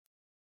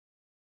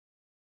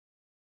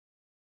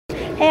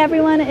Hey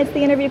everyone, it's the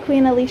interview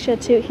queen Alicia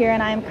Atout here,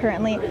 and I am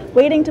currently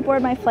waiting to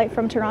board my flight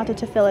from Toronto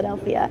to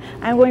Philadelphia.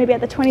 I'm going to be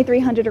at the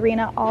 2300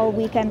 Arena all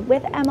weekend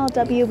with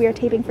MLW. We are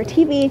taping for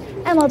TV,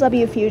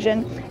 MLW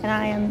Fusion, and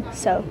I am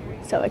so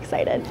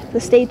excited. So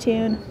stay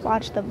tuned,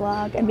 watch the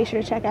vlog, and be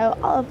sure to check out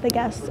all of the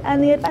guests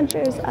and the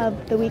adventures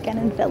of the weekend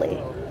in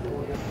Philly.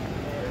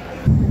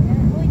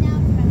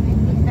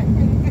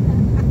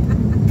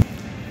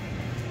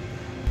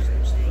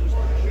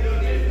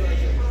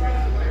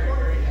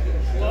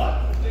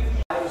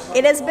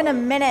 It has been a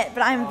minute,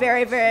 but I'm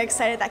very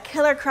excited that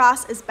Killer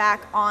Kross is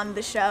back on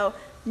the show.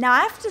 Now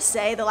I have to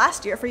say, the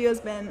last year for you has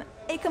been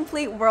a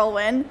complete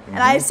whirlwind, and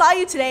I saw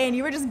you today and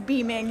you were just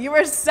beaming. You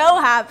were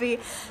so happy.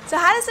 So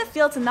how does it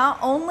feel to not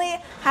only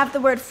have the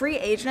word free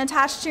agent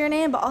attached to your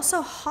name, but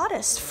also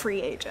hottest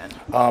free agent?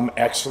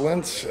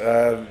 Excellent.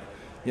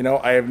 You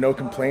know, I have no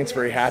complaints,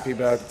 very happy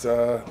about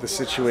the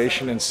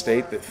situation and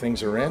state that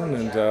things are in,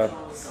 and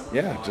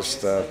yeah,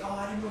 just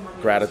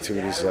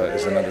gratitude is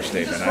an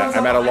understatement.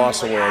 I'm at a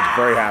loss of words,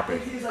 very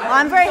happy. Well,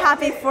 I'm very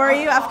happy for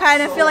you. I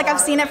kind of feel like I've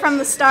seen it from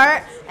the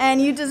start,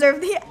 and you deserve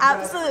the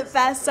absolute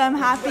best, so I'm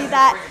happy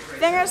that,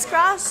 fingers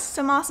crossed,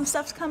 some awesome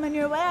stuff's coming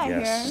your way, I hear.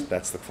 Yes,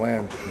 that's the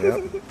plan.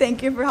 Yep.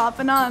 Thank you for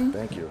hopping on.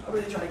 Thank you.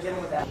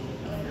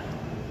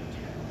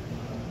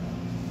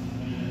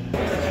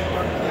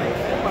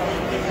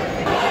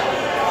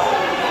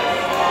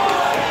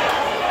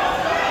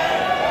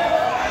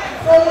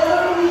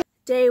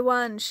 Day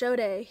one, show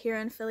day, here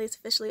in Philly is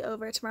officially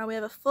over. Tomorrow we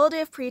have a full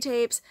day of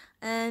pre-tapes,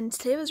 and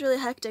today was really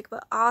hectic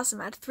but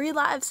awesome. I had 3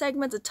 live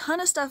segments, a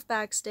ton of stuff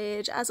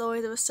backstage. As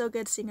always, it was so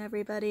good seeing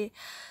everybody.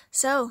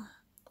 So,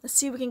 let's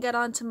see what we can get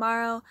on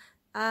tomorrow.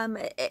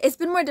 It's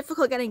been more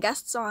difficult getting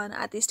guests on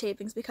at these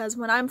tapings because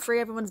when I'm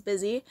free, everyone's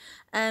busy,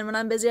 and when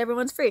I'm busy,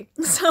 everyone's free.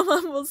 So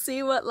we'll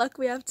see what luck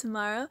we have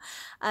tomorrow.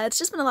 It's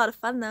just been a lot of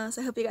fun though,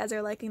 so I hope you guys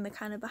are liking the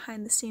kind of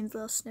behind-the-scenes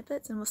little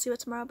snippets, and we'll see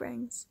what tomorrow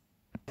brings.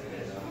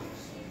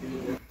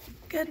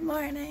 Good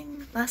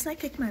morning. Last night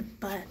kicked my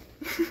butt.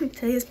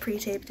 Today is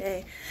pre-tape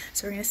day,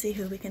 so we're gonna see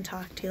who we can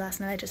talk to.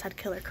 Last night I just had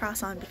Killer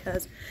Kross on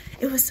because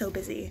it was so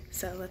busy,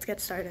 so let's get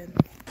started.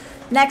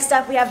 Next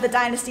up we have the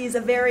Dynasty's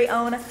very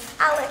own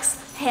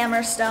Alex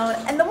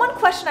Hammerstone, and the one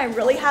question I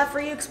really have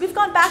for you, because we've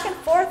gone back and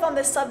forth on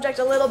this subject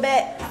a little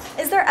bit,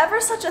 is there ever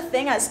such a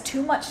thing as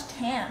too much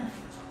tan?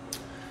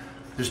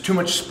 There's too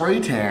much spray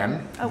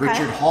tan. Okay.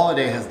 Richard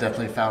Holiday has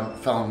definitely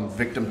fallen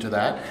victim to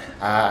that.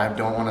 I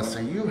don't want to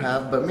say you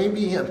have, but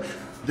maybe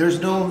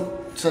there's no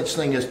such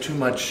thing as too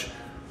much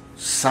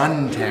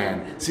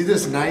suntan. See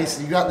this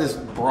nice, you got this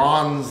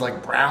bronze,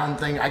 like brown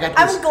thing. I got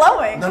this. I'm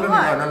glowing.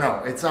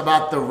 No. It's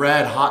about the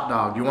red hot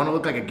dog. You want to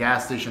look like a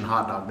gas station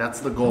hot dog.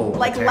 That's the goal.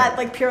 Like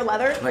pure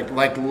leather?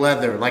 Like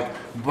leather. Like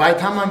by the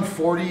time I'm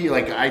 40,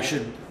 like I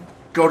should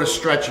go to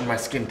stretch and my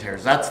skin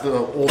tears. That's the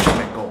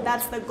ultimate goal.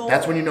 That's the goal.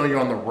 That's when you know you're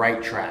on the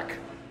right track.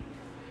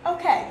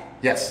 Okay.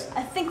 Yes.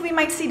 I think we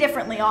might see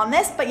differently on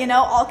this, but you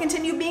know, I'll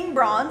continue being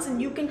bronze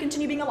and you can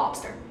continue being a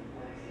lobster.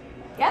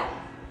 Yeah?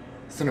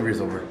 This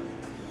interview's over.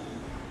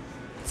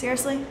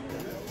 Seriously?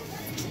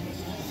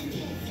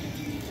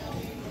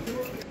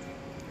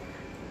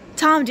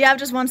 Tom, do you have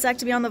just 1 sec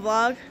to be on the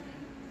vlog?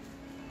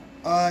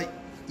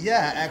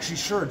 Yeah, actually,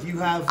 sure. Do you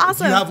have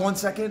Awesome. Do you have 1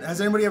 second?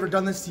 Has anybody ever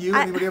done this to you?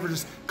 Anybody ever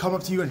just come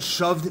up to you and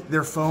shoved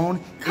their phone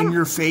in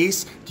your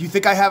face? Do you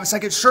think I have a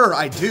second? Sure,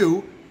 I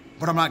do,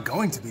 but I'm not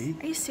going to be.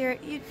 Are you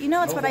serious? You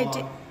know it's what I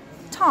do.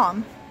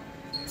 Tom.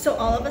 So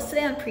all of us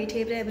today on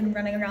pre-tape day have been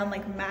running around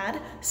like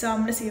mad, so I'm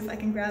gonna see if I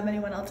can grab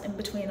anyone else in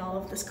between all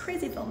of this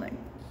crazy filming.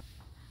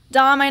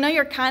 Dom, I know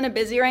you're kind of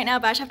busy right now,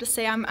 but I just have to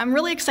say I'm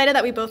really excited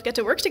that we both get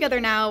to work together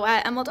now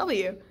at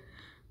MLW.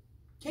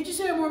 Can't you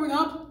say I'm warming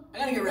up? I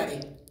gotta get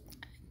ready.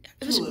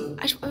 It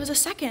was a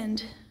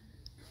second.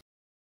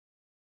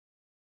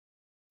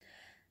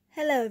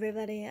 Hello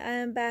everybody, I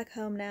am back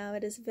home now.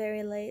 It is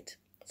very late,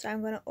 so I'm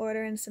going to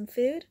order in some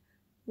food,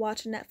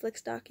 watch a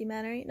Netflix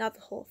documentary, not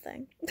the whole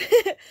thing.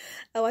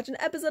 I'll watch an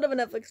episode of a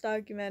Netflix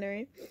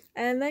documentary,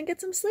 and then get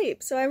some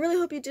sleep. So I really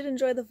hope you did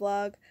enjoy the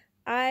vlog.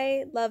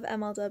 I love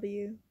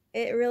MLW.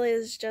 It really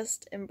has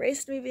just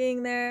embraced me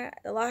being there.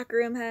 The locker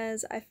room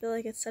has. I feel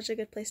like it's such a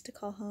good place to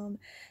call home.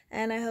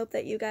 And I hope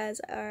that you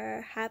guys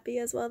are happy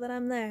as well that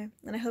I'm there.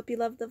 And I hope you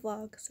loved the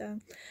vlog. So,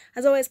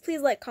 as always,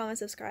 please like, comment,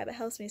 subscribe. It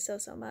helps me so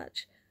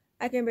much.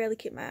 I can barely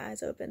keep my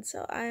eyes open.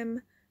 So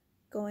I'm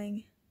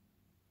going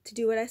to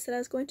do what I said I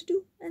was going to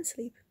do and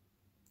sleep.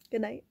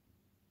 Good night.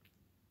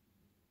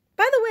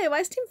 By the way, why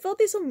is Team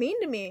Filthy so mean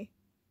to me?